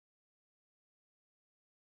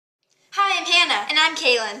And I'm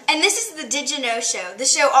Cailin. And this is the Didja Show, the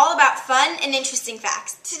show all about fun and interesting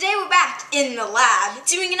facts. Today we're back in the lab,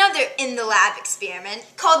 doing another in the lab experiment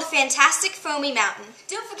called the Fantastic Foamy Mountain.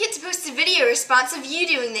 Don't forget to post a video response of you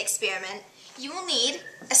doing the experiment. You will need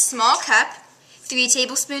a small cup, 3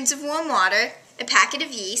 tablespoons of warm water, a packet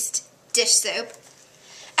of yeast, dish soap,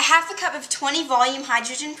 a half a cup of 20 volume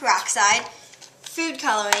hydrogen peroxide, food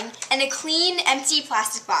coloring, and a clean, empty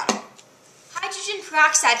plastic bottle. Hydrogen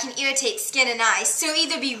peroxide can irritate skin and eyes, so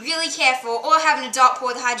either be really careful or have an adult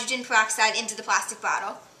pour the hydrogen peroxide into the plastic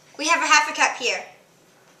bottle. We have a half a cup here.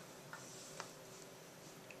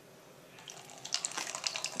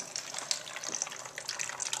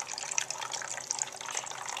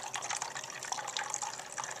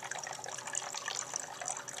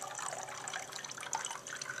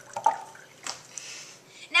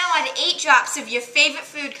 Now add 8 drops of your favorite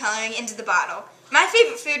food coloring into the bottle. My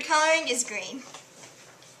favorite food coloring is green.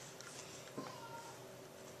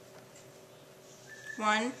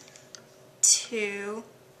 1, 2,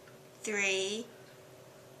 3,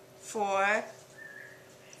 4,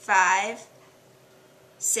 5,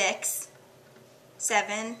 6,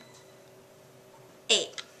 7,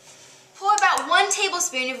 8. Pour about 1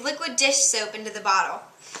 tablespoon of liquid dish soap into the bottle.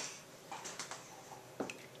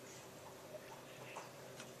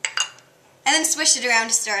 And then swish it around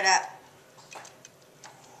to stir it up.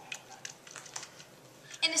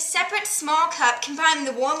 In a separate small cup, combine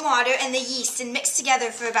the warm water and the yeast and mix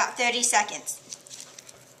together for about 30 seconds.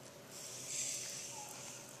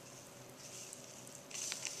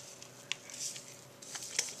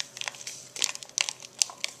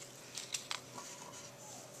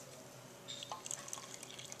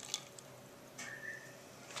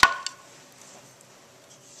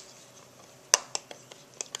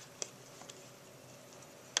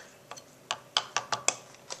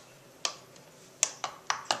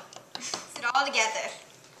 All together.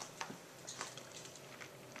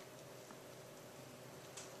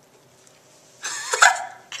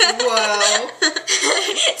 Whoa.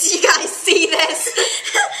 Do you guys see this?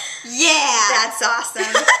 Yeah. That's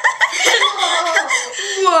awesome.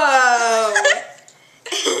 Whoa.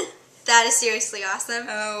 That is seriously awesome.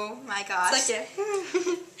 Oh my gosh. It's like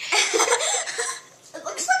It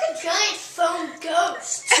looks like a giant foam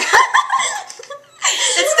ghost.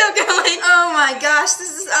 It's still going. Oh my gosh,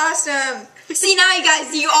 this is awesome. See, now you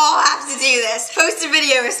guys, you all have to do this. Post a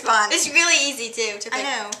video response. It's really easy too. Took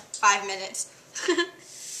like 5 minutes. Now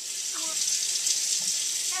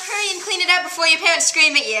hurry and clean it up before your parents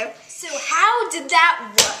scream at you. So how did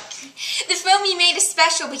that work? The foam you made is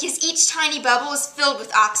special because each tiny bubble is filled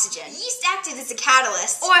with oxygen. Yeast acted as a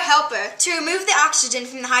catalyst, or helper, to remove the oxygen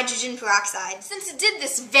from the hydrogen peroxide. Since it did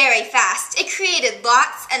this very fast, it created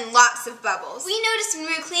lots and lots of bubbles. We noticed when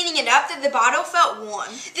we were cleaning it up that the bottle felt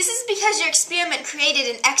warm. This is because your experiment created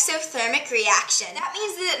an exothermic reaction. That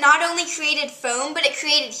means that it not only created foam, but it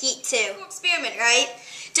created heat too. Cool experiment, right?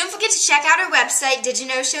 Don't forget to check out our website,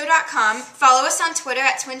 DidjaKnowShow.com, follow us on Twitter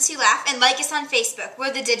at Twin2Laugh, and like us on Facebook.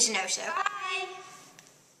 We're the Didja Know Show. Bye!